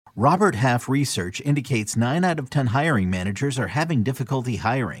Robert Half research indicates 9 out of 10 hiring managers are having difficulty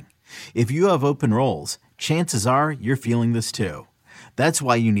hiring. If you have open roles, chances are you're feeling this too. That's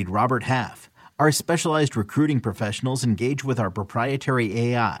why you need Robert Half. Our specialized recruiting professionals engage with our proprietary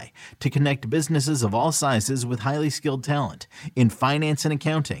AI to connect businesses of all sizes with highly skilled talent in finance and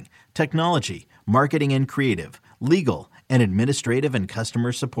accounting, technology, marketing and creative, legal, and administrative and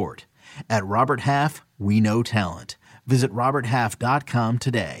customer support. At Robert Half, we know talent. Visit roberthalf.com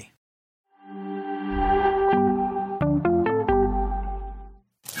today.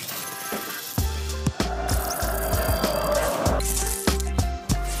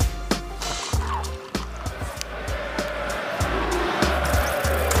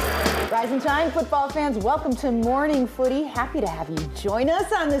 Rise and shine, football fans. Welcome to Morning Footy. Happy to have you join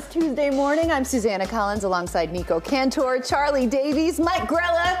us on this Tuesday morning. I'm Susanna Collins alongside Nico Cantor, Charlie Davies, Mike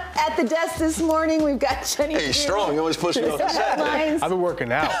Grella at the desk this morning. We've got Jenny. Hey, strong. You always push me off the set. I've been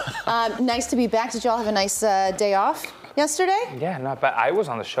working out. Nice to be back. Did y'all have a nice day off yesterday? Yeah, not bad. I was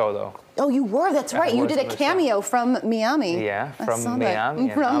on the show, though. Oh, you were? That's right. You did a cameo from Miami. Yeah, from Miami.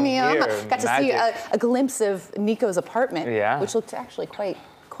 From Miami. Here, got to see a glimpse of Nico's apartment, which looked actually quite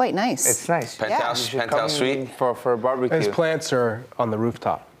nice. It's nice. Penthouse suite for a barbecue. His plants are on the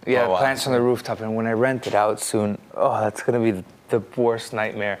rooftop. Yeah, plants on the rooftop. And when I rent it out soon, that's going to be the worst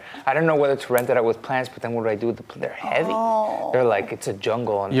nightmare. I don't know whether to rent it out with plants, but then what do I do with they're heavy. They're like, it's a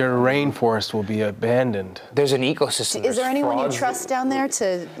jungle. And your rainforest will be abandoned. Their an ecosystem. Is there anyone you trust down there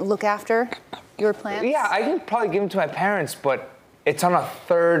to look after your plants? Yeah, I can probably give them to my parents, but it's on a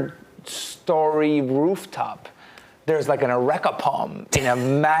 3rd-story rooftop. There's like an areca palm in a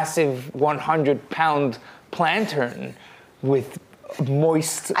massive 100-pound plantain with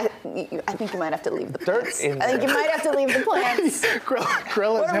moist. I think you might have to leave the dirt plants. in I think you might have to leave the plants.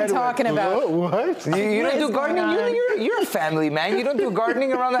 What are we talking about? What? You don't do gardening? You're a family man. You don't do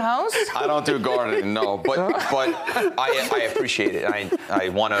gardening around the house? I don't do gardening, no. But I appreciate it. I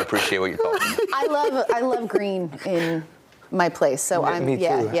want to appreciate what you're talking about. I love green in my place. So Me too.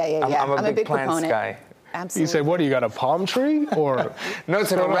 I'm a big plants proponent. Guy. Absolutely. You said, what, do you got a palm tree? Or No,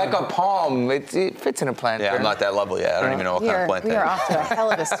 it's an areca palm. It fits in a plant. Yeah, I'm not that level yet. I don't even know what kind of plant we that are is. off to a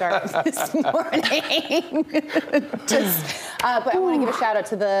hell of a start this morning. But I want to give a shout out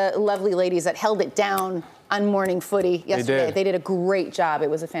to the lovely ladies that held it down on Morning Footy yesterday. They did a great job. It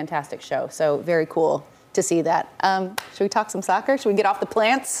was a fantastic show. So very cool to see that. Should we talk some soccer? Should we get off the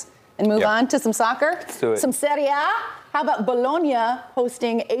plants and move on to some soccer? Let's do it. Some Serie A. How about Bologna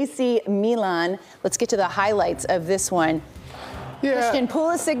hosting AC Milan? Let's get to the highlights of this one. Yeah. Christian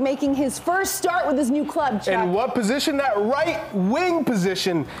Pulisic making his first start with his new club, Chuck. In what position? That right wing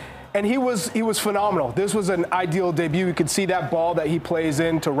position. And he was phenomenal. This was an ideal debut. You could see that ball that he plays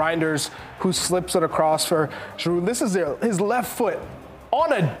in to Reinders, who slips it across for Giroud. This is his left foot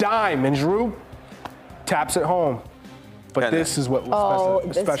on a dime, and Giroud taps it home. But this is what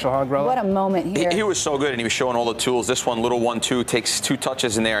was special, huh, Grella? What a moment here. He was so good, and he was showing all the tools. This one, little 1-2, takes 2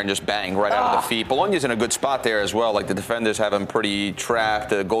 touches in there and just bang, right out of the feet. Bologna's in a good spot there as well. Like, the defenders have him pretty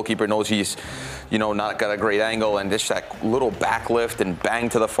trapped. The goalkeeper knows he's, not got a great angle. And just that little back lift and bang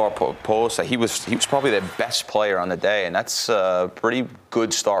to the far post. He was probably the best player on the day, and that's a pretty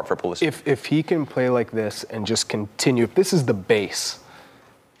good start for Pulisic. If he can play like this and just continue, if this is the base,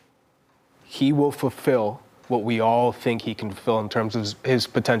 he will fulfill what we all think he can fulfill in terms of his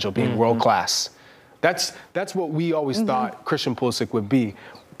potential, being world class. That's what we always thought Christian Pulisic would be,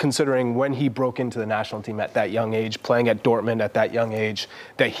 considering when he broke into the national team at that young age, playing at Dortmund at that young age,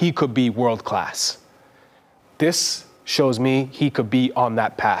 that he could be world class. This shows me he could be on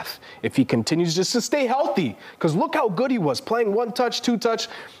that path if he continues just to stay healthy. Because look how good he was, playing 1 touch, 2 touch.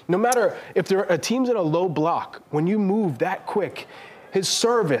 No matter if a team's in a low block, when you move that quick, his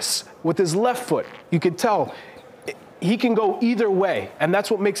service with his left foot, you could tell he can go either way, and that's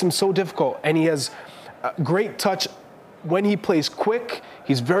what makes him so difficult. And he has great touch when he plays quick.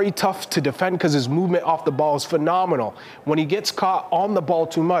 He's very tough to defend because his movement off the ball is phenomenal. When he gets caught on the ball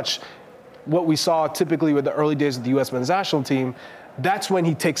too much, what we saw typically with the early days of the U.S. men's national team, that's when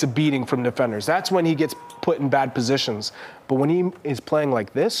he takes a beating from defenders. That's when he gets put in bad positions. But when he is playing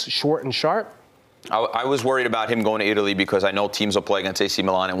like this, short and sharp, I was worried about him going to Italy because I know teams will play against AC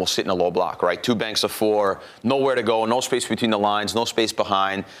Milan and will sit in a low block, right? 2 banks of 4, nowhere to go, no space between the lines, no space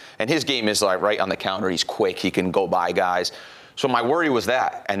behind. And his game is like right on the counter. He's quick. He can go by guys. So my worry was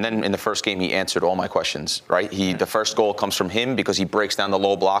that. And then in the first game, he answered all my questions, right? The first goal comes from him because he breaks down the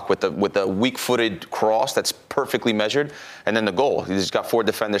low block with the weak-footed cross that's perfectly measured. And then the goal. He's got 4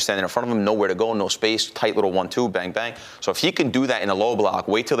 defenders standing in front of him, nowhere to go, no space, tight little 1-2, bang, bang. So if he can do that in a low block,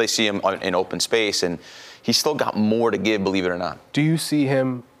 wait till they see him in open space. And he's still got more to give, believe it or not. Do you see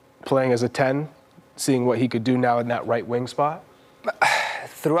him playing as a 10, seeing what he could do now in that right wing spot?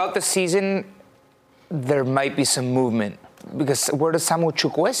 Throughout the season, there might be some movement because where does Samuel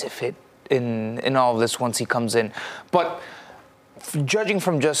Chukwueze fit in all of this once he comes in? But judging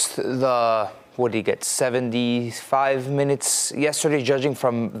from just what did he get, 75 minutes yesterday, judging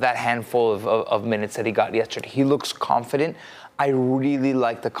from that handful of minutes that he got yesterday, he looks confident. I really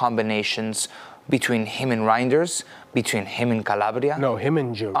like the combinations between him and Reinders, between him and Calabria. No, him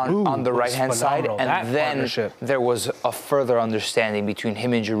and Giroud on the right-hand side. And then there was a further understanding between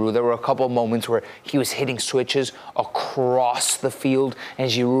him and Giroud. There were a couple of moments where he was hitting switches across the field and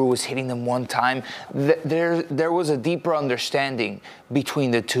Giroud was hitting them one time. There was a deeper understanding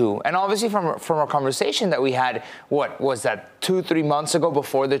between the two. And obviously from a conversation that we had, what was that, 2-3 months ago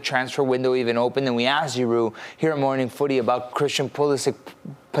before the transfer window even opened, and we asked Giroud here at Morning Footy about Christian Pulisic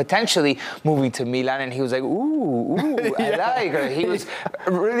potentially moving to Milan, and he was like, ooh, I like her. He was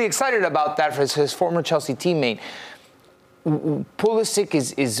really excited about that for his former Chelsea teammate.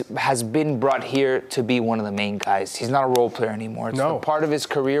 Pulisic has been brought here to be one of the main guys. He's not a role player anymore. It's the part of his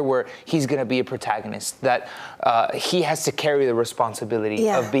career where he's going to be a protagonist, that he has to carry the responsibility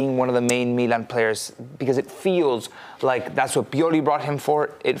of being one of the main Milan players, because it feels like that's what Pioli brought him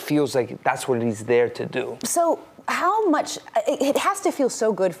for. It feels like that's what he's there to do. So how much, it has to feel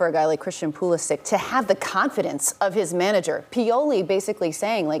so good for a guy like Christian Pulisic to have the confidence of his manager. Pioli basically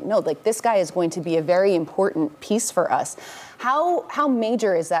saying, like, no, like, this guy is going to be a very important piece for us. How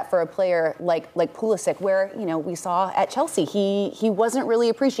major is that for a player like Pulisic, where, you know, we saw at Chelsea, he wasn't really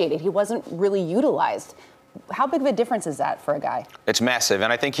appreciated. He wasn't really utilized. How big of a difference is that for a guy? It's massive,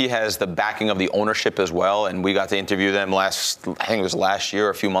 and I think he has the backing of the ownership as well, and we got to interview them I think it was last year,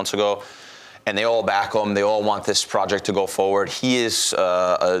 a few months ago. And they all back him. They all want this project to go forward. He is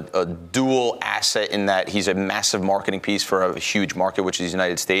a dual asset in that he's a massive marketing piece for a huge market, which is the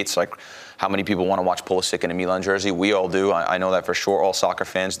United States. Like, how many people want to watch Pulisic in a Milan jersey? We all do. I know that for sure. All soccer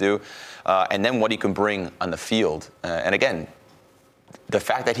fans do. And then what he can bring on the field. And again, the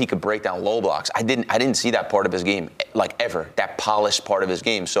fact that he could break down low blocks, I didn't see that part of his game, like, ever, that polished part of his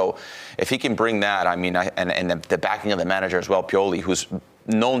game. So if he can bring that, I mean, and the backing of the manager as well, Pioli, who's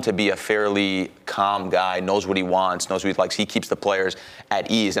known to be a fairly calm guy, knows what he wants, knows what he likes. He keeps the players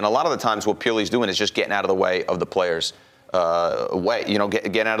at ease. And a lot of the times what Pioli's doing is just getting out of the way of the players. Getting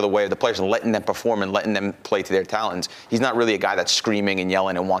out of the way of the players and letting them perform and letting them play to their talents. He's not really a guy that's screaming and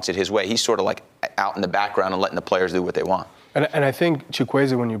yelling and wants it his way. He's sort of like out in the background and letting the players do what they want. And I think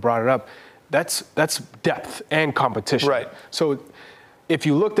Chukwueze, when you brought it up, that's depth and competition. Right. So if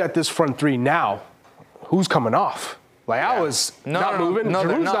you looked at this front three now, who's coming off? Leao is not moving.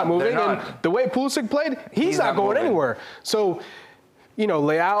 Giroud's not moving. And the way Pulisic played, he's not going anywhere. So, you know,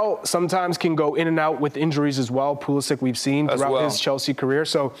 Leao sometimes can go in and out with injuries as well. Pulisic, we've seen throughout his Chelsea career.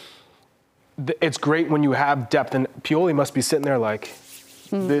 So it's great when you have depth. And Pioli must be sitting there like,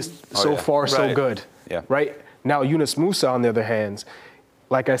 this so far so good. Yeah. Right? Now, Yunus Musa, on the other hand,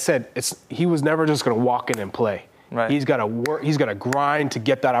 like I said, he was never just going to walk in and play. Right. He's got to work. He's got to grind to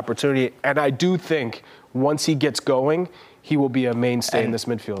get that opportunity. And I do think once he gets going, he will be a mainstay in this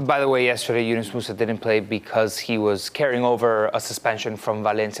midfield. By the way, yesterday, Yunus Musa didn't play because he was carrying over a suspension from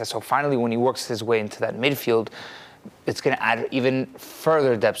Valencia. So finally, when he works his way into that midfield, it's going to add even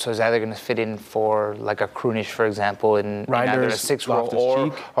further depth. So he's either going to fit in for like a Krunic, for example, in either a 6 role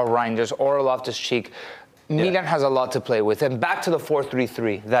or Reinders or Loftus-Cheek. Milan has a lot to play with. And back to the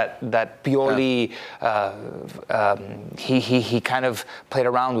 4-3-3 that Pioli, he kind of played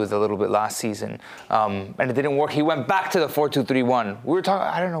around with a little bit last season. And it didn't work. He went back to the 4-2-3-1. We were talking,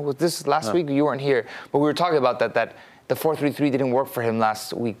 I don't know, was this last week? You weren't here. But we were talking about that the 4-3-3 didn't work for him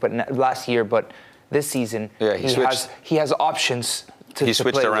last year, but this season he has options. He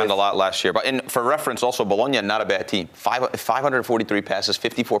switched around a lot last year. But for reference, also, Bologna, not a bad team. 543 passes,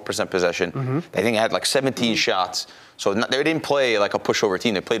 54% possession. Mm-hmm. They think they had like 17 shots. So they didn't play like a pushover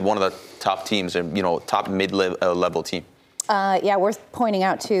team. They played one of the top teams, top mid-level team. Worth pointing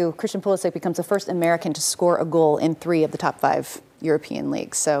out, too, Christian Pulisic becomes the first American to score a goal in 3 of the top 5 European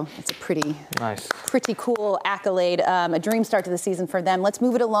leagues. So it's a pretty cool accolade. A dream start to the season for them. Let's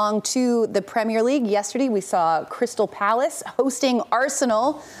move it along to the Premier League. Yesterday, we saw Crystal Palace hosting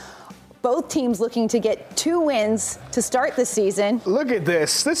Arsenal. Both teams looking to get 2 wins to start the season. Look at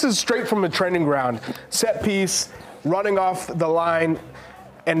this. This is straight from the training ground. Set piece, running off the line,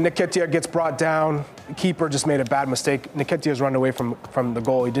 and Nketiah gets brought down. The keeper just made a bad mistake. Nketiah's run away from the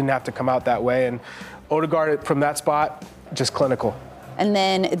goal. He didn't have to come out that way. And Odegaard from that spot, just clinical. And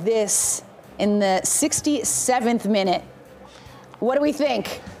then this in the 67th minute. What do we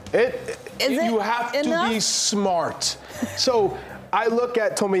think? You have to be smart. So I look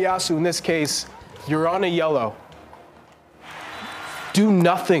at Tomiyasu in this case, you're on a yellow. Do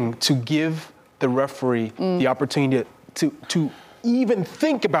nothing to give the referee the opportunity to even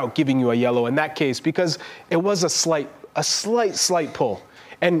think about giving you a yellow in that case, because it was a slight pull.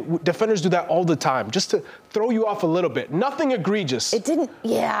 And defenders do that all the time, just to throw you off a little bit. Nothing egregious. It didn't,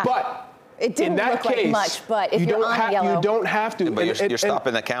 yeah. But it didn't in that look case, like much, but if you're on yellow. You don't have to. But you're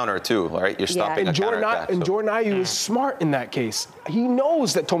stopping the counter too, right? You're stopping the counter attack. And Jordan Ayew is smart in that case. He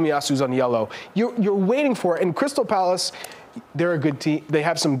knows that Tomiyasu's on yellow. You're waiting for it. And Crystal Palace, they're a good team. They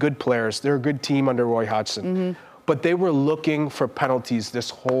have some good players. They're a good team under Roy Hodgson. But they were looking for penalties this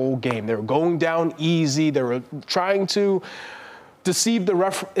whole game. They were going down easy. They were trying to deceive the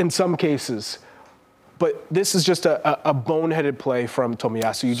ref in some cases. But this is just a boneheaded play from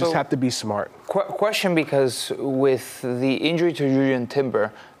Tomiyasu. You just have to be smart. Question, because with the injury to Julian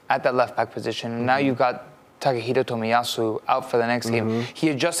Timber at that left back position, now you've got Takehito Tomiyasu out for the next game. He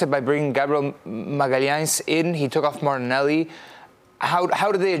adjusted by bringing Gabriel Magalhães in. He took off Martinelli.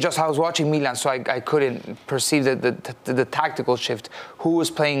 How did they adjust? I was watching Milan, so I couldn't perceive the tactical shift. Who was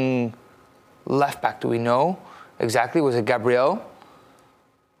playing left back? Do we know exactly? Was it Gabriel?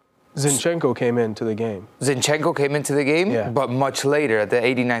 Zinchenko came into the game. Yeah. But much later, at the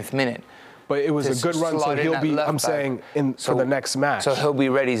 89th minute. But it was a good run, so he'll be, I'm saying, for the next match. So he'll be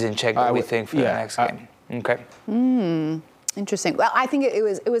ready, Zinchenko, we think, for the next game. Okay. Interesting. Well, I think it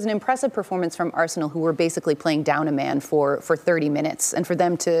was an impressive performance from Arsenal, who were basically playing down a man for 30 minutes. And for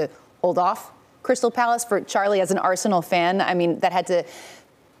them to hold off Crystal Palace, for Charlie as an Arsenal fan, I mean, that had to...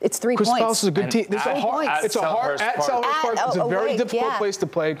 It's 3 points. Crystal Palace is a good team. It's a hard. It's a very difficult place to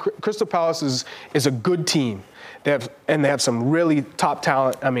play. Crystal Palace is a good team. They have some really top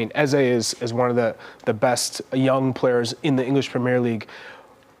talent. I mean, Eze is one of the best young players in the English Premier League.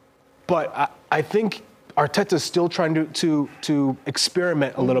 But I think Arteta's still trying to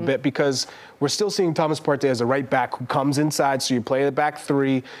experiment a little bit, because we're still seeing Thomas Partey as a right back who comes inside, so you play the back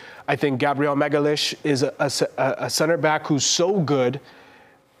three. I think Gabriel Magalhães is a center back who's so good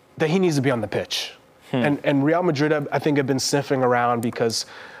that he needs to be on the pitch. And Real Madrid, I think, have been sniffing around because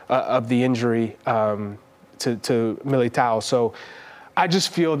of the injury to Militao. So I just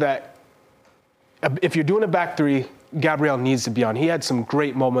feel that if you're doing a back three, Gabriel needs to be on. He had some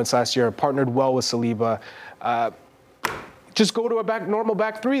great moments last year, partnered well with Saliba. Just go to a normal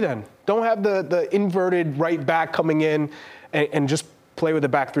back three then. Don't have the inverted right back coming in and just play with the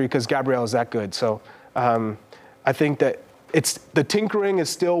back three, because Gabriel is that good. So I think that the tinkering is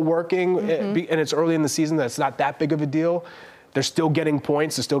still working, and it's early in the season. That's not that big of a deal. They're still getting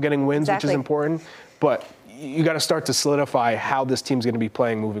points. They're still getting wins, which is important. But you got to start to solidify how this team's going to be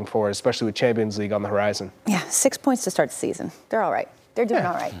playing moving forward, especially with Champions League on the horizon. Yeah, 6 points to start the season. They're all right. They're doing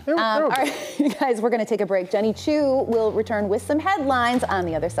all right. All right, you guys, we're going to take a break. Jenny Chu will return with some headlines on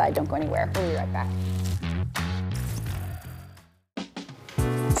the other side. Don't go anywhere. We'll be right back.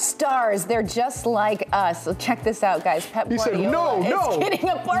 Stars, they're just like us. So check this out, guys. Pep Guardiola is getting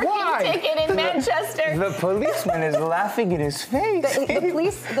a parking ticket in Manchester. The policeman is laughing in his face.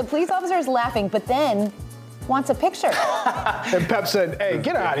 The police officer is laughing, but then wants a picture. And Pep said, "Hey,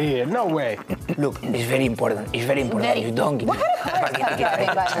 get out of here! No way." Look, it's very important. It's very important. You don't get What kind of car is Pep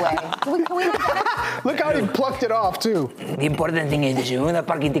driving, by the way? Can we look at it? Look how he plucked it off too. The important thing is that you want a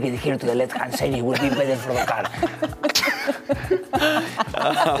parking ticket here to the left-hand side, it will be better for the car.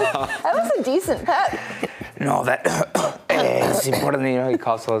 That was a decent Pep. No, it's important. You know, he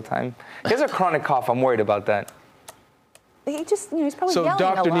coughs all the time. He has a chronic cough. I'm worried about that. He just, he's probably So, yelling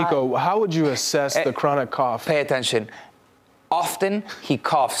Dr. a lot. Nico, how would you assess the chronic cough? Pay attention. Often he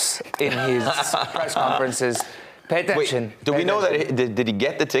coughs in his press conferences. Pay attention. Wait, do we know that? Did he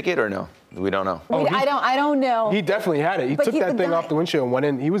get the ticket or no? We don't know. I don't know. He definitely had it. He took that thing off the windshield and went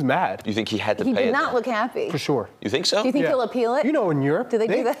in. He was mad. You think he had to He pay it? did not look happy. For sure. You think so? Do you think he'll appeal it? You know, in Europe, do they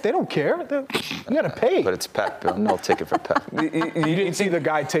do that? They don't care. You got to pay. But it's Pep. No ticket for Pep. You didn't see the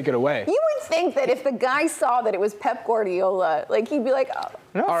guy take it away. You would think that if the guy saw that it was Pep Guardiola, like he'd be like, oh.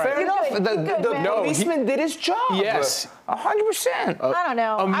 No, fair enough. The policeman did his job. Yes. 100%. I don't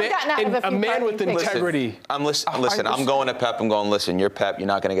know. I've gotten out of a few man with parking tickets. integrity. Listen, I'm going to Pep. I'm going, listen, you're Pep. You're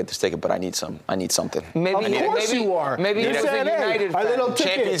not going to get this ticket, but I need something. Of course you are. Maybe You're he was a saying, United a little fan.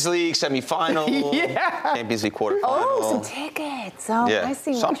 ticket. Champions League semifinal. Yeah. Champions League quarterfinal. Oh, some tickets. Oh, Yeah. I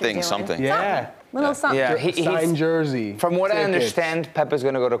see what you're doing. Something. Yeah. Little something. Yeah, Signed jersey. From what I tickets. understand, Pep is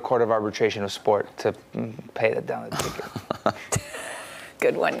going to go to Court of Arbitration of Sport to pay down the ticket.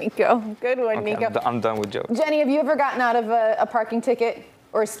 Good one, Nico. Good one, Okay, Nico. I'm done with jokes. Jenny, have you ever gotten out of a parking ticket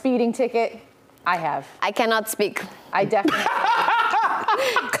or a speeding ticket? I have. I cannot speak. I definitely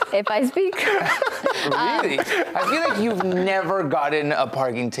if I speak. Really? I feel like you've never gotten a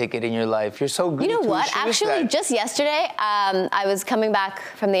parking ticket in your life. You're so good. You know what? Actually, just yesterday, I was coming back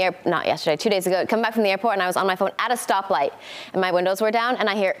from the airport, not yesterday, 2 days ago, coming back from the airport, and I was on my phone at a stoplight, and my windows were down, and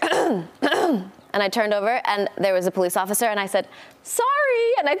I hear, and I turned over, and there was a police officer, and I said,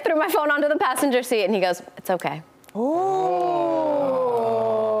 sorry, and I threw my phone onto the passenger seat, and he goes, it's okay. Oh.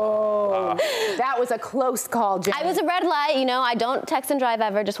 That was a close call, Jen. I was a red light, you know, I don't text and drive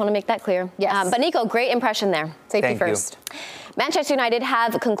ever, just want to make that clear. Yes. But Nico, great impression there. Safety first. Manchester United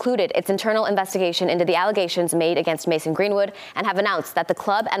have concluded its internal investigation into the allegations made against Mason Greenwood and have announced that the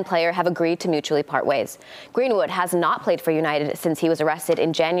club and player have agreed to mutually part ways. Greenwood has not played for United since he was arrested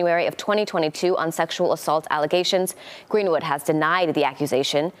in January of 2022 on sexual assault allegations. Greenwood has denied the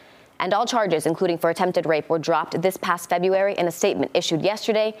accusation, and all charges, including for attempted rape, were dropped this past February. In a statement issued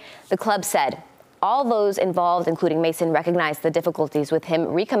yesterday, the club said, all those involved, including Mason, recognized the difficulties with him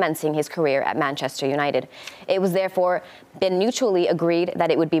recommencing his career at Manchester United. It was therefore been mutually agreed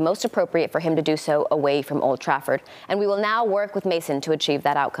that it would be most appropriate for him to do so away from Old Trafford, and we will now work with Mason to achieve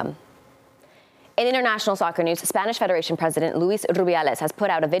that outcome. In international soccer news, Spanish Federation President Luis Rubiales has put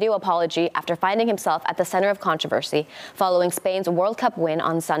out a video apology after finding himself at the center of controversy following Spain's World Cup win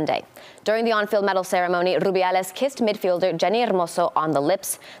on Sunday. During the on-field medal ceremony, Rubiales kissed midfielder Jenny Hermoso on the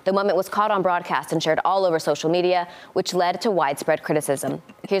lips. The moment was caught on broadcast and shared all over social media, which led to widespread criticism.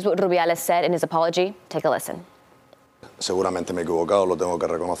 Here's what Rubiales said in his apology. Take a listen. Seguramente me he equivocado, lo tengo que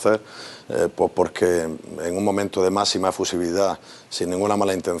reconocer, pues porque en un momento de máxima efusividad, sin ninguna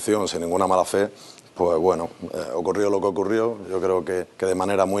mala intención, sin ninguna mala fe, pues bueno, ocurrió lo que ocurrió. Yo creo que de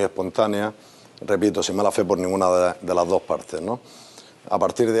manera muy espontánea, repito, sin mala fe por ninguna de las dos partes, ¿no? A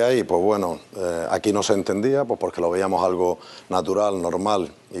partir de ahí, pues bueno, aquí no se entendía, pues porque lo veíamos algo natural,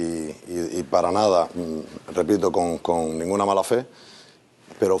 normal y para nada, repito, con ninguna mala fe.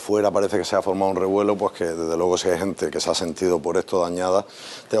 Pero fuera parece que se ha formado un revuelo, pues que desde luego si hay gente que se ha sentido por esto dañada,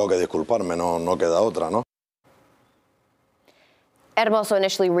 tengo que disculparme, no queda otra, ¿no? Hermoso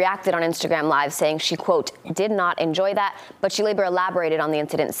initially reacted on Instagram Live saying she, quote, did not enjoy that, but she later elaborated on the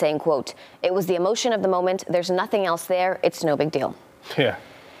incident saying, quote, it was the emotion of the moment, there's nothing else there, it's no big deal. Yeah.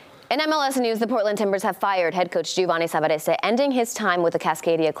 In MLS news, the Portland Timbers have fired head coach Giovanni Savarese, ending his time with the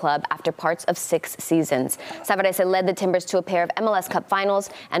Cascadia club after parts of 6 seasons. Savarese led the Timbers to a pair of MLS Cup finals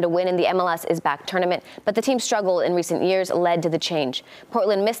and a win in the MLS Is Back tournament, but the team's struggle in recent years led to the change.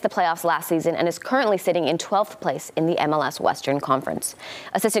 Portland missed the playoffs last season and is currently sitting in 12th place in the MLS Western Conference.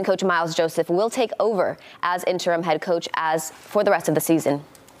 Assistant coach Miles Joseph will take over as interim head coach for the rest of the season.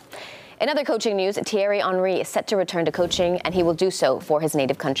 In other coaching news, Thierry Henry is set to return to coaching, and he will do so for his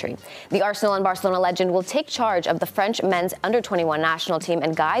native country. The Arsenal and Barcelona legend will take charge of the French men's under-21 national team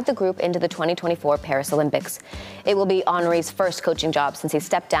and guide the group into the 2024 Paris Olympics. It will be Henry's first coaching job since he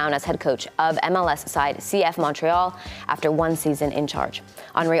stepped down as head coach of MLS side CF Montreal after 1 season in charge.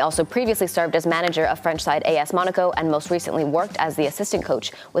 Henry also previously served as manager of French side AS Monaco and most recently worked as the assistant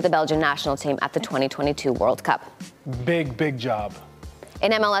coach with the Belgian national team at the 2022 World Cup. Big job.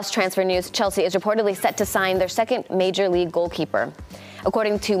 In MLS transfer news, Chelsea is reportedly set to sign their second major league goalkeeper.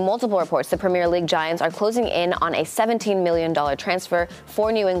 According to multiple reports, the Premier League giants are closing in on a $17 million transfer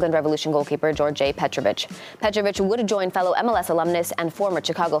for New England Revolution goalkeeper George Petrovic. Petrovic would join fellow MLS alumnus and former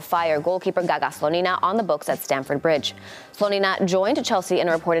Chicago Fire goalkeeper Gaga Slonina on the books at Stamford Bridge. Slonina joined Chelsea in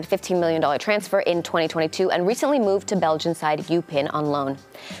a reported $15 million transfer in 2022 and recently moved to Belgian side UPIN on loan.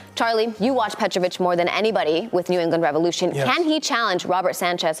 Charlie, you watch Petrovic more than anybody with New England Revolution. Yes. Can he challenge Robert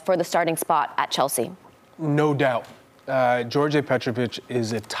Sanchez for the starting spot at Chelsea? No doubt. George Petrovic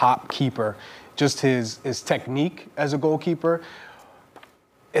is a top keeper. Just his technique as a goalkeeper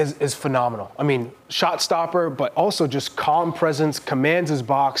is phenomenal. I mean, shot stopper, but also just calm presence, commands his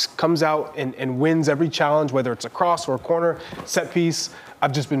box, comes out and wins every challenge, whether it's a cross or a corner, set piece.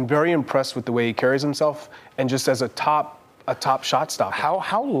 I've just been very impressed with the way he carries himself and just as a top shot stopper.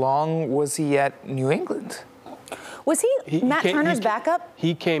 How long was he at New England? Was he Matt Turner's backup?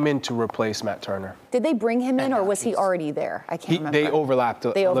 He came in to replace Matt Turner. Did they bring him in, or was he already there? I can't remember. They overlapped a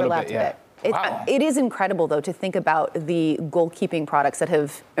little bit, yeah. Wow. It is incredible, though, to think about the goalkeeping products that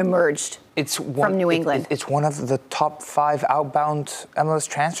have emerged from New England. It's one of the top 5 outbound MLS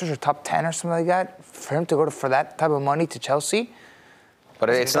transfers, or top 10 or something like that. For him to go for that type of money to Chelsea. But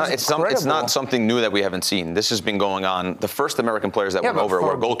it's not something new that we haven't seen. This has been going on. The first American players that went over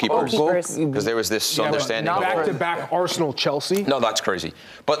were goalkeepers. Because there was this understanding. Back-to-back Arsenal, Chelsea. No, that's crazy.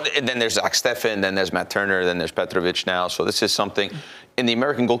 But then there's Zach Steffen, then there's Matt Turner, then there's Petrovic now. So this is something. In the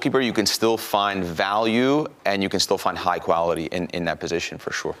American goalkeeper, you can still find value and you can still find high quality in that position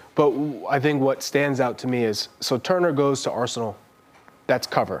for sure. But I think what stands out to me is, so Turner goes to Arsenal. That's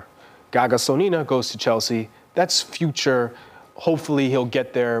cover. Gaga Sonina goes to Chelsea. That's future. Hopefully he'll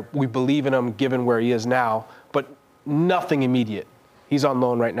get there. We believe in him given where he is now, but nothing immediate. He's on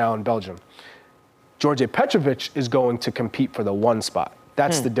loan right now in Belgium. Djordje Petrovic is going to compete for the 1 spot.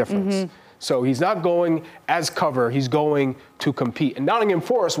 That's the difference. Mm-hmm. So he's not going as cover, he's going to compete. And Nottingham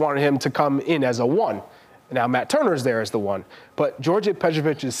Forest wanted him to come in as a 1. Now Matt Turner's there as the 1. But Djordje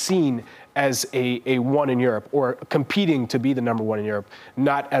Petrovic is seen as a 1 in Europe, or competing to be the number 1 in Europe,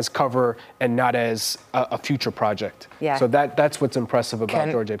 not as cover and not as a future project. Yeah. So that's what's impressive about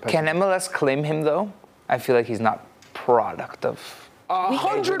Djordje Petrovic. Can MLS claim him, though? I feel like he's not product of...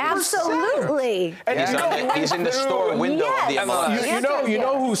 100%. Absolutely. And he's in the store window of the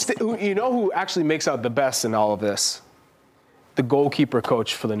MLS. You know who actually makes out the best in all of this? The goalkeeper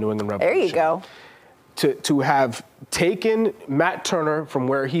coach for the New England Revolution. There you go. To have taken Matt Turner from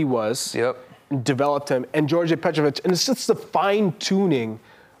where he was, developed him, and Djordje Petrovic, and it's just the fine tuning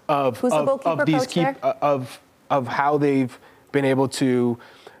of how they've been able to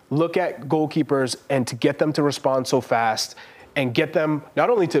look at goalkeepers and to get them to respond so fast, and get them not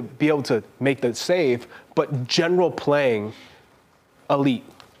only to be able to make the save, but general playing elite.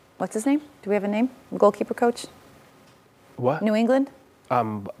 What's his name? Do we have a name? Goalkeeper coach? What? New England?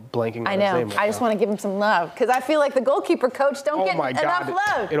 Blanking on I know. his name right I just now. want to give him some love because I feel like the goalkeeper coach don't get enough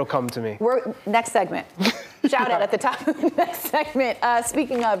love. It'll come to me. Next segment. Shout out at the top of the next segment.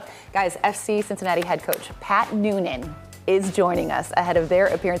 Speaking of, guys, FC Cincinnati head coach Pat Noonan is joining us ahead of their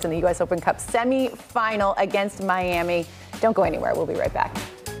appearance in the U.S. Open Cup semi-final against Miami. Don't go anywhere. We'll be right back.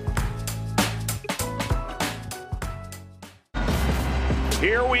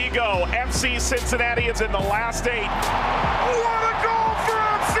 Here we go. FC Cincinnati is in the last 8. What a goal for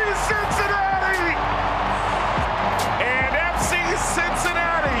FC Cincinnati! And FC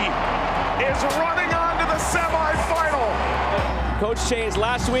Cincinnati is running on to the semifinal. Coach changed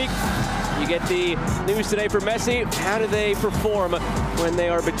last week. You get the news today from Messi. How do they perform when they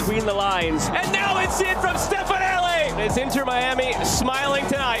are between the lines? And now it's in from Stefanelli. It's Inter Miami smiling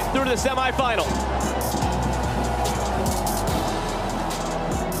tonight through to the semifinal.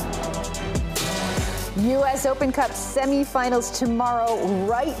 U.S. Open Cup semifinals tomorrow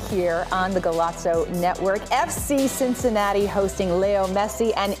right here on the Golazo Network. FC Cincinnati hosting Leo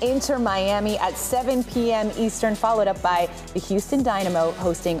Messi and Inter Miami at 7 p.m. Eastern, followed up by the Houston Dynamo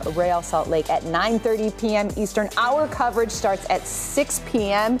hosting Real Salt Lake at 9:30 p.m. Eastern. Our coverage starts at 6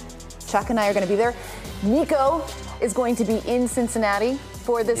 p.m. Chuck and I are going to be there. Nico is going to be in Cincinnati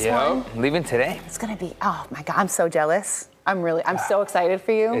for this one. Leaving today. It's going to be, oh my God, I'm so jealous. I'm so excited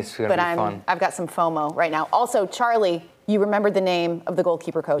for you. It's gonna be fun. I've got some FOMO right now. Also, Charlie, you remembered the name of the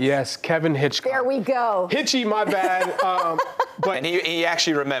goalkeeper coach. Yes, Kevin Hitchcock. There we go. Hitchy, my bad. But and he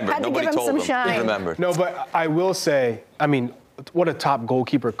actually remembered. Had to Nobody give him told some him. shine. He remembered. No, but I will say, I mean, what a top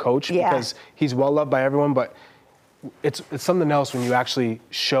goalkeeper coach, because he's well loved by everyone, but it's something else when you actually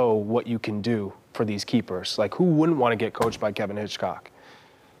show what you can do for these keepers. Like, who wouldn't want to get coached by Kevin Hitchcock?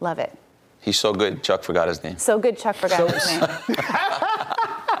 Love it. He's so good, Chuck forgot his name. So good, Chuck forgot his name.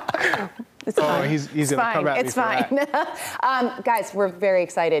 It's fine. He's going to come at me It's for fine. that. Guys, we're very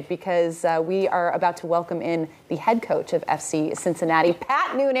excited because we are about to welcome in the head coach of FC Cincinnati,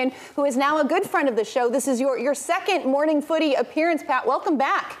 Pat Noonan, who is now a good friend of the show. This is your second Morning Footy appearance, Pat. Welcome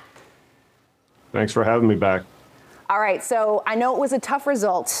back. Thanks for having me back. All right, so I know it was a tough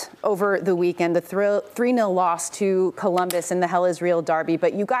result over the weekend, the 3-0 loss to Columbus in the Hell is Real derby,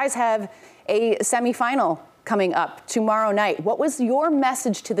 but you guys have a semifinal coming up tomorrow night. What was your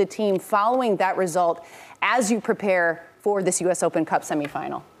message to the team following that result as you prepare for this U.S. Open Cup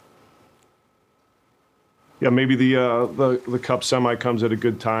semifinal? Yeah, maybe the Cup semi comes at a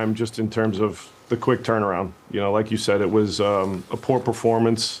good time just in terms of the quick turnaround. You know, like you said, it was a poor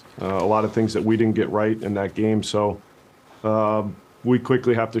performance, a lot of things that we didn't get right in that game. So we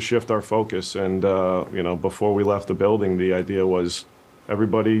quickly have to shift our focus. And, you know, before we left the building, the idea was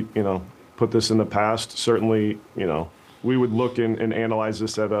everybody, you know, put this in the past. Certainly, you know, we would look and analyze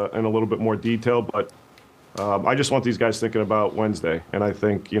this in a little bit more detail. But I just want these guys thinking about Wednesday. And I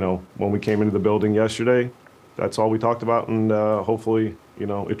think, you know, when we came into the building yesterday, that's all we talked about, and hopefully, you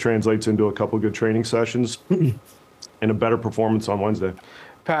know, it translates into a couple good training sessions and a better performance on Wednesday.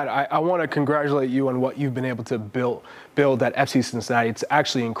 Pat, I want to congratulate you on what you've been able to build at FC Cincinnati. It's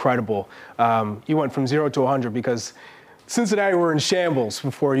actually incredible. You went from 0 to 100 because Cincinnati were in shambles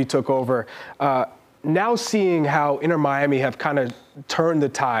before you took over. Now seeing how Inter Miami have kind of turned the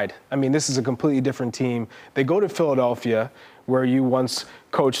tide. I mean, this is a completely different team. They go to Philadelphia, where you once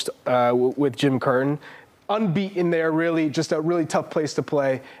coached with Jim Curtin. unbeaten there, really, just a really tough place to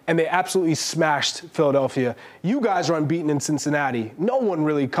play, and they absolutely smashed Philadelphia. You guys are unbeaten in Cincinnati. No one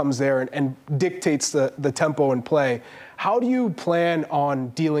really comes there and dictates the tempo and play. How do you plan on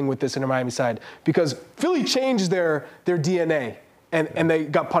dealing with this Inter Miami side? Because Philly changed their DNA, and they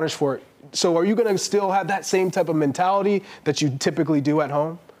got punished for it. So are you going to still have that same type of mentality that you typically do at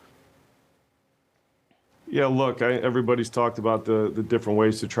home? Yeah, look, everybody's talked about the different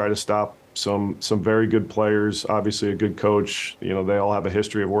ways to try to stop some very good players, obviously a good coach. You know, they all have a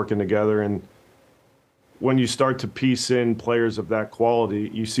history of working together. And when you start to piece in players of that quality,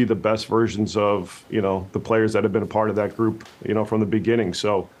 you see the best versions of, you know, the players that have been a part of that group, you know, from the beginning.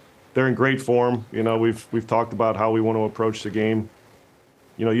 So they're in great form. You know, we've talked about how we want to approach the game.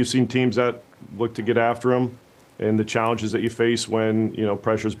 You know, you've seen teams that look to get after them and the challenges that you face when, you know,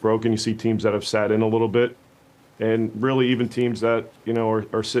 pressure's broken. You see teams that have sat in a little bit. And really even teams that, you know,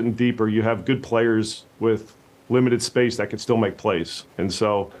 are sitting deeper, you have good players with limited space that can still make plays. And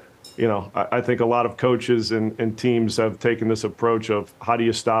so, you know, I think a lot of coaches and teams have taken this approach of how do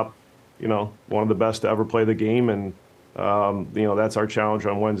you stop, you know, one of the best to ever play the game. And, you know, that's our challenge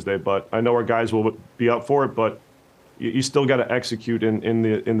on Wednesday. But I know our guys will be up for it, but you still got to execute in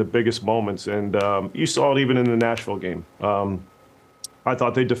the biggest moments. And you saw it even in the Nashville game. I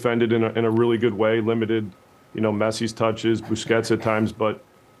thought they defended in a really good way, limited, you know, Messi's touches, Busquets at times, but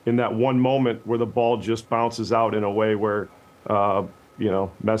in that one moment where the ball just bounces out in a way where, you know,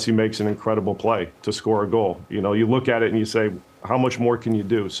 Messi makes an incredible play to score a goal. You know, you look at it and you say, how much more can you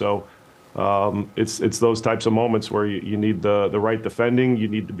do? So it's those types of moments where you need the right defending. You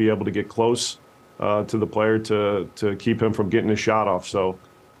need to be able to get close to the player to keep him from getting a shot off. So,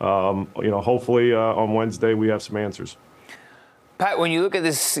 you know, hopefully on Wednesday we have some answers. Pat, when you look at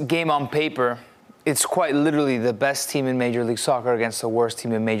this game on paper, it's quite literally the best team in Major League Soccer against the worst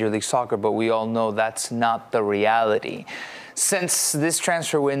team in Major League Soccer, but we all know that's not the reality. Since this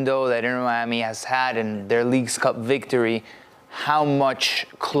transfer window that Inter Miami has had and their Leagues Cup victory, how much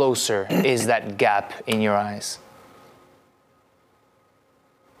closer is that gap in your eyes?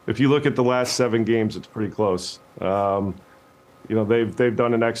 If you look at the last 7 games, it's pretty close. You know, they've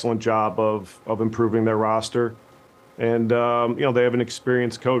done an excellent job of improving their roster. And, you know, they have an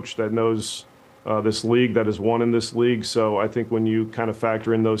experienced coach that knows this league, that has won in this league. So I think when you kind of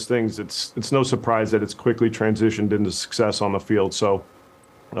factor in those things, it's no surprise that it's quickly transitioned into success on the field. So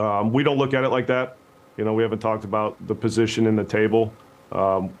we don't look at it like that. You know, we haven't talked about the position in the table.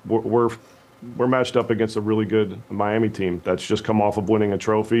 We're matched up against a really good Miami team that's just come off of winning a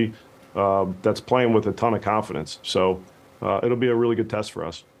trophy, that's playing with a ton of confidence. So it'll be a really good test for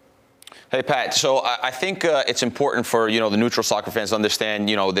us. Hey, Pat, so I think it's important for, you know, the neutral soccer fans to understand,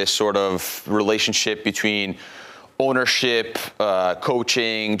 you know, this sort of relationship between ownership,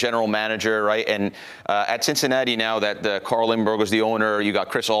 coaching, general manager, right? And at Cincinnati now that Carl Lindbergh is the owner, you got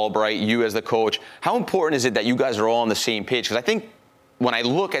Chris Albright, you as the coach. How important is it that you guys are all on the same page? Because I think when I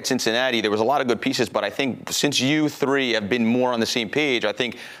look at Cincinnati, there was a lot of good pieces, but I think since you three have been more on the same page, I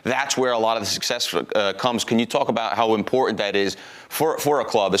think that's where a lot of the success comes. Can you talk about how important that is for a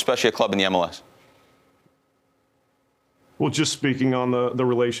club, especially a club in the MLS? Well, just speaking on the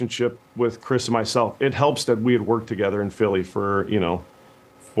relationship with Chris and myself, it helps that we had worked together in Philly for, you know,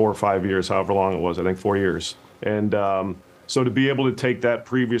 4 or 5 years, however long it was, I think 4 years. And so to be able to take that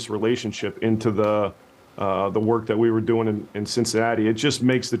previous relationship into the work that we were doing in Cincinnati, it just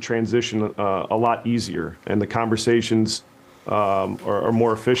makes the transition a lot easier. And the conversations are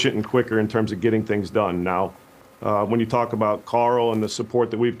more efficient and quicker in terms of getting things done. Now, when you talk about Carl and the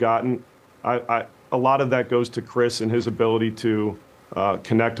support that we've gotten, a lot of that goes to Chris and his ability to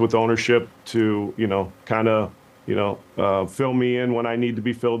connect with ownership, to, you know, kind of, you know, fill me in when I need to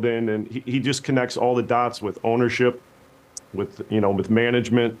be filled in. And he just connects all the dots with ownership, with, you know, with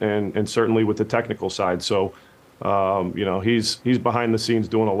management, and certainly with the technical side. So, you know, he's behind the scenes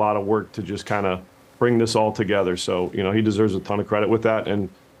doing a lot of work to just kind of bring this all together. So, you know, he deserves a ton of credit with that. And,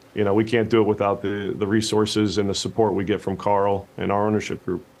 you know, we can't do it without the resources and the support we get from Carl and our ownership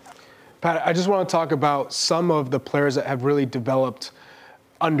group. Pat, I just want to talk about some of the players that have really developed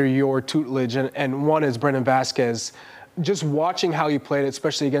under your tutelage, and one is Brendan Vasquez. Just watching how he played,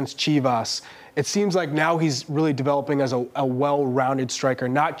 especially against Chivas, it seems like now he's really developing as a well-rounded striker,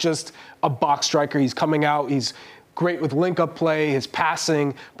 not just a box striker. He's coming out, he's great with link-up play, his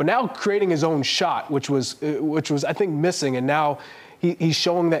passing, but now creating his own shot, which was I think missing, and now he's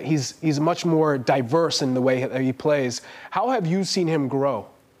showing that he's much more diverse in the way that he plays. How have you seen him grow?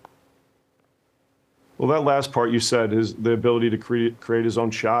 Well, that last part you said is the ability to create his own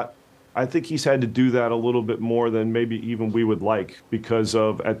shot. I think he's had to do that a little bit more than maybe even we would like, because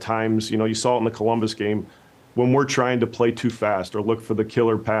of, at times, you know, you saw it in the Columbus game, when we're trying to play too fast or look for the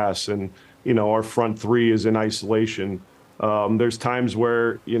killer pass and, our front three is in isolation, there's times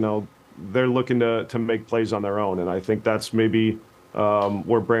where, they're looking to make plays on their own. And I think that's maybe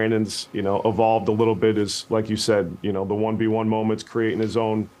where Brandon's, evolved a little bit is, like you said, the 1v1 moments, creating his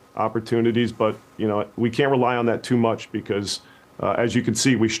own opportunities. But, we can't rely on that too much because, as you can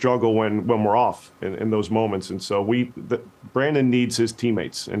see, we struggle when we're off in those moments. And so Brandon needs his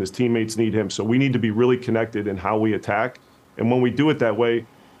teammates and his teammates need him. So we need to be really connected in how we attack. And when we do it that way,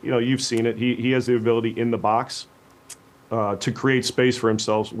 you've seen it. He has the ability in the box to create space for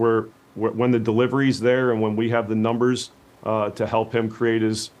himself where when the delivery's there and when we have the numbers to help him create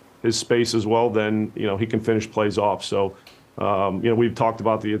his space as well, then, he can finish plays off. So, we've talked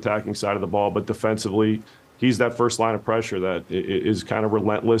about the attacking side of the ball, but defensively, he's that first line of pressure that is kind of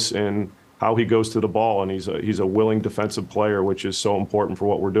relentless in how he goes to the ball, and he's a willing defensive player, which is so important for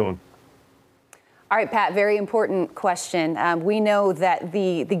what we're doing. All right, Pat, very important question. We know that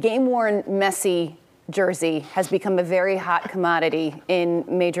the game-worn Messi jersey has become a very hot commodity in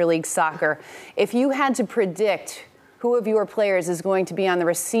Major League Soccer. If you had to predict who of your players is going to be on the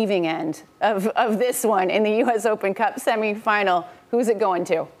receiving end of this one in the U.S. Open Cup semifinal, who's it going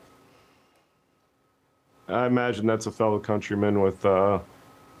to? I imagine that's a fellow countryman with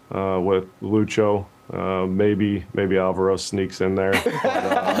Lucho. Maybe Alvaro sneaks in there.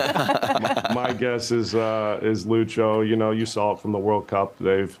 But, my guess is Lucho. You saw it from the World Cup.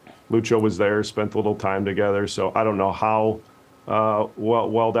 Lucho was there, spent a little time together. So I don't know how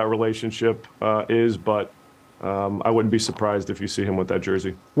well that relationship is, but I wouldn't be surprised if you see him with that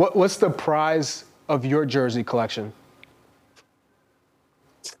jersey. What's the prize of your jersey collection?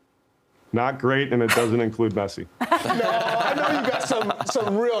 Not great, and it doesn't include Messi. No, I know you got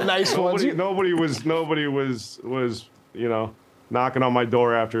some real nice ones. Nobody was knocking on my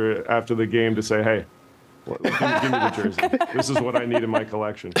door after the game to say, hey, give me the jersey. This is what I need in my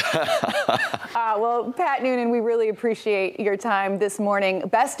collection. Well, Pat Noonan, we really appreciate your time this morning.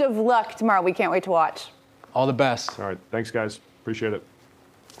 Best of luck tomorrow. We can't wait to watch. All the best. All right. Thanks, guys. Appreciate it.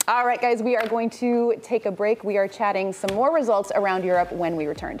 All right, guys, we are going to take a break. We are chatting some more results around Europe when we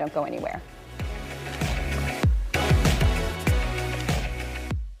return. Don't go anywhere.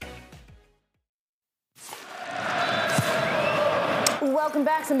 Welcome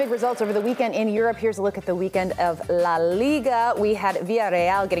back. Some big results over the weekend in Europe. Here's a look at the weekend of La Liga. We had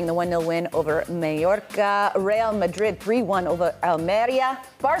Villarreal getting the 1-0 win over Mallorca. Real Madrid 3-1 over Almeria.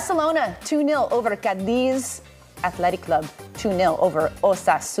 Barcelona 2-0 over Cadiz. Athletic Club 2-0 over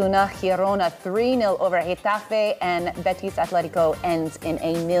Osasuna. Girona 3-0 over Getafe. And Betis Atletico ends in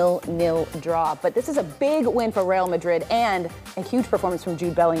a 0-0 draw. But this is a big win for Real Madrid and a huge performance from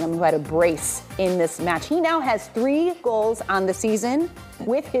Jude Bellingham, who had a brace in this match. He now has 3 goals on the season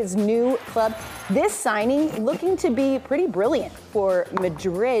with his new club. This signing looking to be pretty brilliant for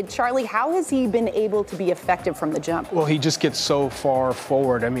Madrid. Charlie, how has he been able to be effective from the jump? Well, he just gets so far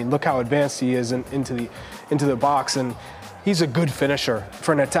forward. I mean, look how advanced he is into the box, and he's a good finisher.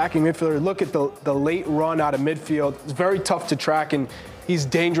 For an attacking midfielder, look at the late run out of midfield. It's very tough to track, and he's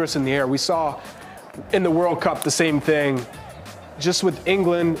dangerous in the air. We saw in the World Cup the same thing. Just with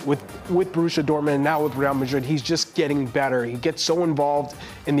England, with Borussia Dortmund, and now with Real Madrid, he's just getting better. He gets so involved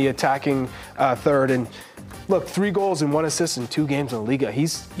in the attacking third. And look, 3 goals and 1 assist in 2 games in the Liga.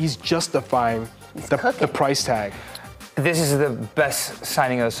 He's justifying the price tag. This is the best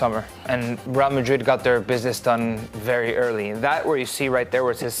signing of the summer, and Real Madrid got their business done very early. That where you see right there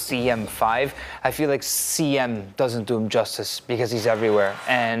where it says CM5, I feel like CM doesn't do him justice because he's everywhere.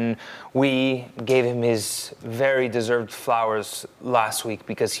 And we gave him his very deserved flowers last week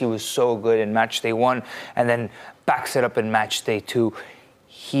because he was so good in match day 1 and then backs it up in match day 2.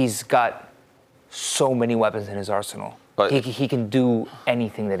 He's got so many weapons in his arsenal. But he can do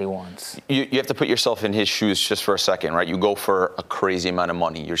anything that he wants. You have to put yourself in his shoes just for a second, right? You go for a crazy amount of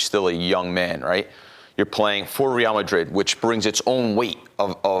money. You're still a young man, right? You're playing for Real Madrid, which brings its own weight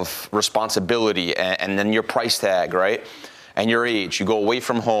of responsibility and then your price tag, right? And your age. You go away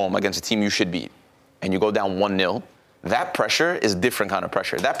from home against a team you should beat, and you go down 1-0. That pressure is a different kind of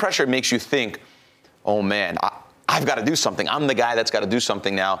pressure. That pressure makes you think, oh, man, I've got to do something. I'm the guy that's got to do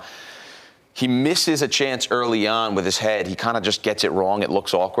something now. He misses a chance early on with his head. He kind of just gets it wrong. It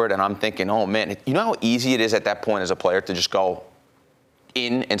looks awkward. And I'm thinking, oh, man, you know how easy it is at that point as a player to just go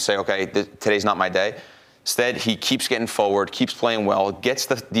in and say, okay, today's not my day? Instead, he keeps getting forward, keeps playing well, gets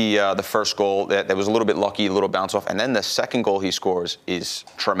the first goal that was a little bit lucky, a little bounce off. And then the second goal he scores is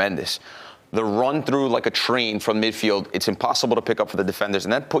tremendous. The run through like a train from midfield, it's impossible to pick up for the defenders.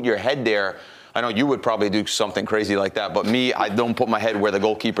 And then put your head there I know you would probably do something crazy like that, but me, I don't put my head where the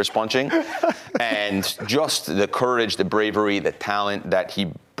goalkeeper's punching. And just the courage, the bravery, the talent that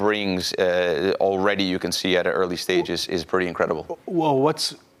he brings already, you can see at an early stage is pretty incredible. Well,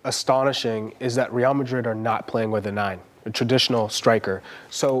 what's astonishing is that Real Madrid are not playing with a 9, a traditional striker.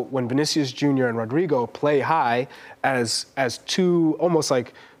 So when Vinicius Jr. and Rodrigo play high as two, almost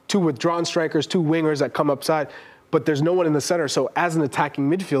like two withdrawn strikers, two wingers that come upside, but there's no one in the center. So as an attacking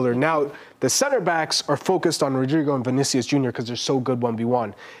midfielder, now the center backs are focused on Rodrigo and Vinicius Jr. because they're so good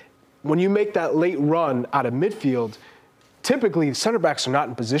 1v1. When you make that late run out of midfield, typically center backs are not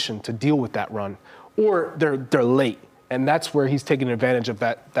in position to deal with that run, or they're late. And that's where he's taking advantage of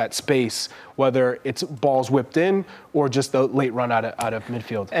that space, whether it's balls whipped in or just the late run out of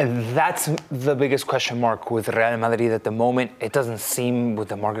midfield. And that's the biggest question mark with Real Madrid at the moment. It doesn't seem, with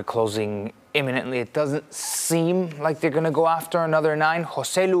the market closing imminently, it doesn't seem like they're going to go after another 9.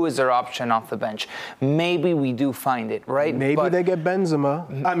 Joselu is their option off the bench. Maybe we do find it, right? Maybe they get Benzema.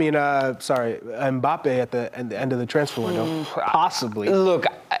 Mbappe at the end of the transfer window. Possibly. Look,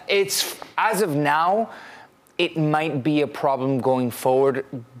 it's, as of now, it might be a problem going forward.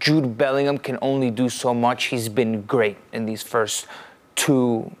 Jude Bellingham can only do so much. He's been great in these first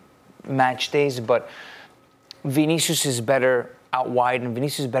 2 match days, but Vinicius is better out wide, and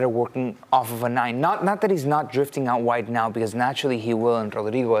Vinicius is better working off of a 9. Not that he's not drifting out wide now, because naturally he will, and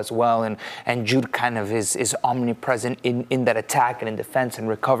Rodrigo as well, and Jude kind of is omnipresent in that attack and in defense and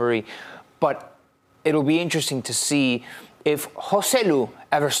recovery. But it'll be interesting to see if Joselu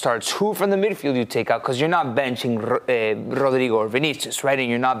ever starts, who from the midfield you take out, because you're not benching Rodrigo or Vinicius, right? And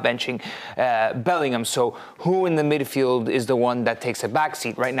you're not benching Bellingham. So who in the midfield is the one that takes a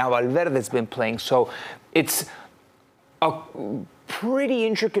backseat? Right now, Valverde's been playing. So it's a pretty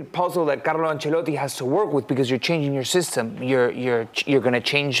intricate puzzle that Carlo Ancelotti has to work with, because you're changing your system. You're going to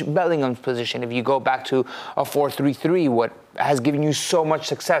change Bellingham's position. If you go back to a 4-3-3, what has given you so much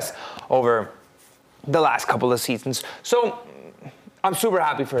success over the last couple of seasons. So I'm super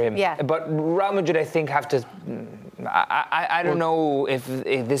happy for him. Yeah. But Real Madrid, I think, have to. I don't know if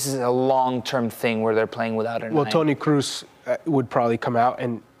this is a long-term thing where they're playing without a 9. Toni Kroos would probably come out,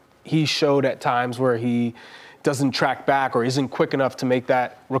 and he showed at times where he doesn't track back or isn't quick enough to make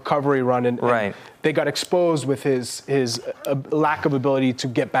that recovery run. And they got exposed with his lack of ability to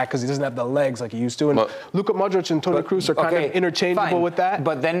get back because he doesn't have the legs like he used to. And Luka Modric and Toni Kroos are kind of interchangeable with that.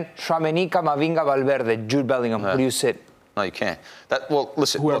 But then Tchouaméni, Camavinga, Valverde, Jude Bellingham, who do you sit? No, you can't.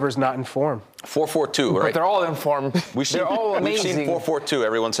 Listen. Whoever's not in form. 4-4-2, right? But they're all in form. They're all amazing. We've seen 4-4-2.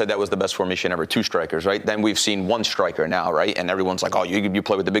 Everyone said that was the best formation ever. 2 strikers, right? Then we've seen 1 striker now, right? And everyone's like, oh, you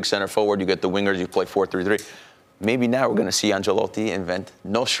play with the big center forward, you get the wingers, you play 4-3-3. Maybe now we're going to see Ancelotti invent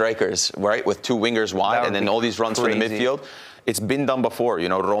no strikers, right? With 2 wingers wide and then all these runs from the midfield. It's been done before. You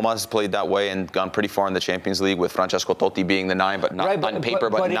know, Roma's played that way and gone pretty far in the Champions League with Francesco Totti being the 9, but not on paper,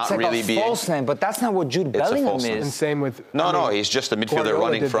 but not really being. It's like a false 9, but that's not what Jude Bellingham is. And same with. No, he's just a midfielder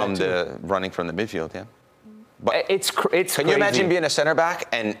running from the midfield. Yeah. But it's crazy. Can you imagine being a center back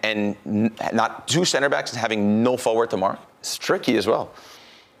and not 2 center backs and having no forward to mark? It's tricky as well.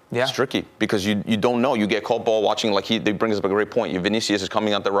 Yeah. It's tricky because you don't know. You get called ball watching, like they brings up a great point. Vinicius is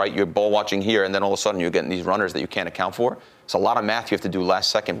coming out the right, you're ball watching here, and then all of a sudden you're getting these runners that you can't account for. It's a lot of math you have to do last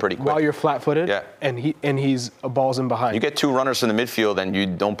second pretty quick. While you're flat-footed, yeah. and he's balls in behind. You get 2 runners in the midfield and you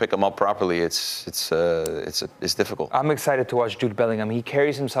don't pick them up properly. It's difficult. I'm excited to watch Jude Bellingham. He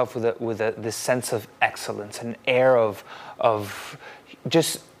carries himself with this sense of excellence, an air of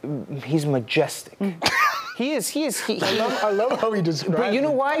just he's majestic. He is. I love how he describes. But you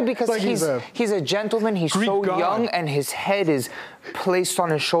know why? Because like he's a gentleman. He's Greek so god. young, and his head is placed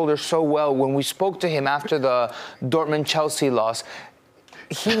on his shoulder so well. When we spoke to him after the Dortmund-Chelsea loss,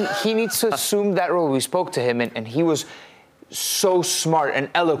 he needs to assume that role. We spoke to him, and he was so smart and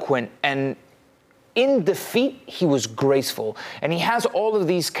eloquent, and in defeat, he was graceful. And he has all of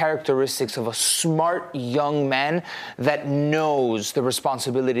these characteristics of a smart young man that knows the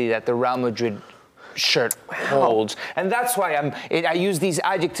responsibility that the Real Madrid shirt holds. And that's why I use these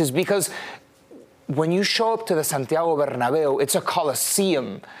adjectives, because when you show up to the Santiago Bernabeu, it's a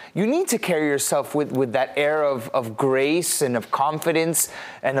coliseum. You need to carry yourself with that air of grace and of confidence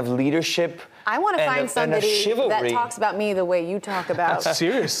and of leadership. I want to find somebody that talks about me the way you talk about.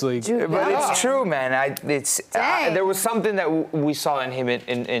 Seriously. But it's true, man. There was something that we saw in him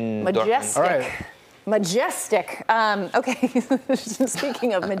in Majestic. Dortmund. All right. Majestic. Okay,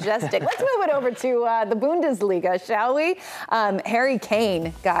 speaking of majestic, let's move it over to the Bundesliga, shall we? Harry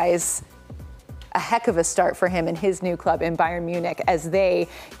Kane, guys. a heck of a start for him and his new club in Bayern Munich as they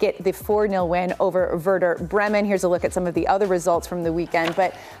get the 4-0 win over Werder Bremen. Here's a look at some of the other results from the weekend.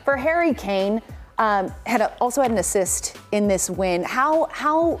 But for Harry Kane, also had an assist in this win.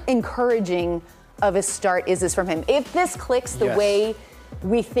 How encouraging of a start is this from him? If this clicks the way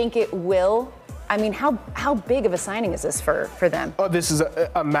we think it will, I mean, how big of a signing is this for them? Oh, this is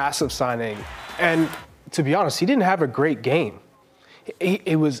a massive signing. And to be honest, he didn't have a great game.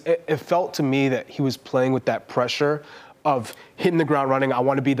 It felt to me that he was playing with that pressure of hitting the ground running. I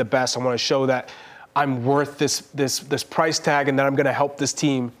want to be the best. I want to show that I'm worth this price tag, and that I'm going to help this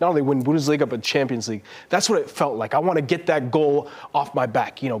team not only win Bundesliga but Champions League. That's what it felt like. I want to get that goal off my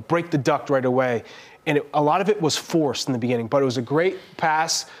back, break the duck right away. And a lot of it was forced in the beginning, but it was a great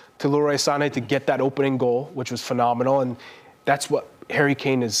pass to Leroy Sané to get that opening goal, which was phenomenal. And that's what Harry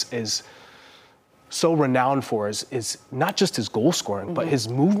Kane is so renowned for, is not just his goal scoring, but his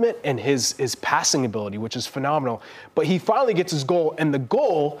movement and his passing ability, which is phenomenal. But he finally gets his goal, and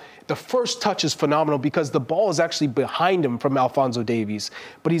the first touch is phenomenal because the ball is actually behind him from Alphonso Davies.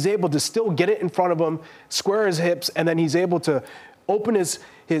 But he's able to still get it in front of him, square his hips, and then he's able to open his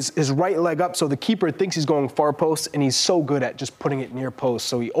right leg up so the keeper thinks he's going far post, and he's so good at just putting it near post.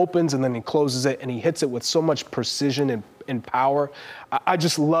 So he opens and then he closes it, and he hits it with so much precision and power. I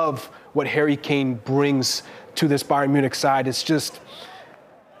just love what Harry Kane brings to this Bayern Munich side. It's just,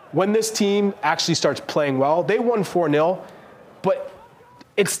 when this team actually starts playing well, they won 4-0, but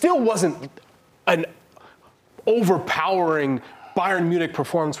it still wasn't an overpowering Bayern Munich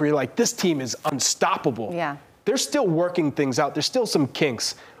performance where you're like, this team is unstoppable. Yeah. They're still working things out. There's still some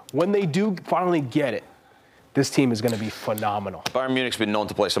kinks. When they do finally get it, this team is going to be phenomenal. Bayern Munich's been known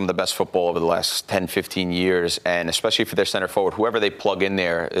to play some of the best football over the last 10, 15 years, and especially for their center forward, whoever they plug in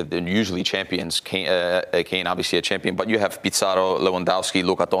there, they're usually champions. Kane obviously a champion, but you have Pizarro, Lewandowski,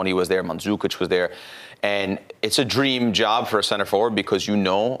 Luca Toni was there, Mandzukic was there, and it's a dream job for a center forward because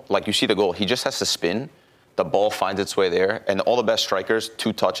like you see the goal, he just has to spin, the ball finds its way there, and all the best strikers,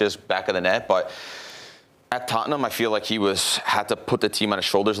 2 touches, back of the net, but at Tottenham, I feel like he had to put the team on his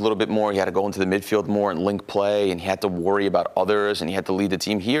shoulders a little bit more. He had to go into the midfield more and link play, and he had to worry about others, and he had to lead the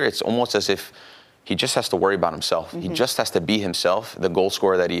team. Here, it's almost as if he just has to worry about himself. He just has to be himself, the goal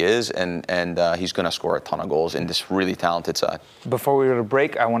scorer that he is, and he's going to score a ton of goals in this really talented side. Before we go to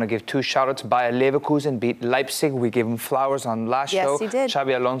break, I want to give 2 shout-outs. Bayer Leverkusen beat Leipzig. We gave him flowers on last show. Yes, he did.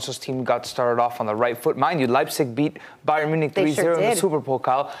 Xabi Alonso's team got started off on the right foot. Mind you, Leipzig beat Bayern Munich 3-0 in the Super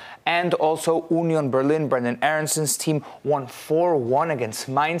Pokal. And also Union Berlin, Brendan Aronson's team, won 4-1 against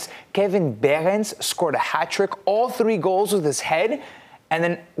Mainz. Kevin Behrens scored a hat-trick, all 3 goals with his head, and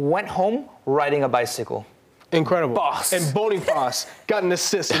then went home riding a bicycle. Incredible. Boss. And Boniface got an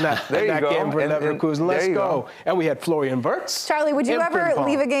assist in that game for Leverkusen. Let's go. And we had Florian Wirtz. Charlie, would you ever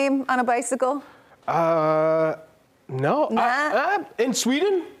leave a game on a bicycle? No. Nah. In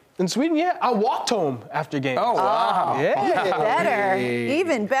Sweden, yeah. I walked home after games. Oh, wow. Yeah.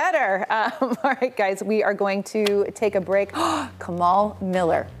 Even better. All right, guys, we are going to take a break. Kamal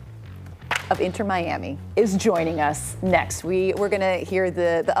Miller of Inter Miami is joining us next. We're going to hear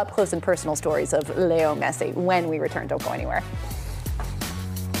the up-close and personal stories of Leo Messi when we return. Don't go anywhere.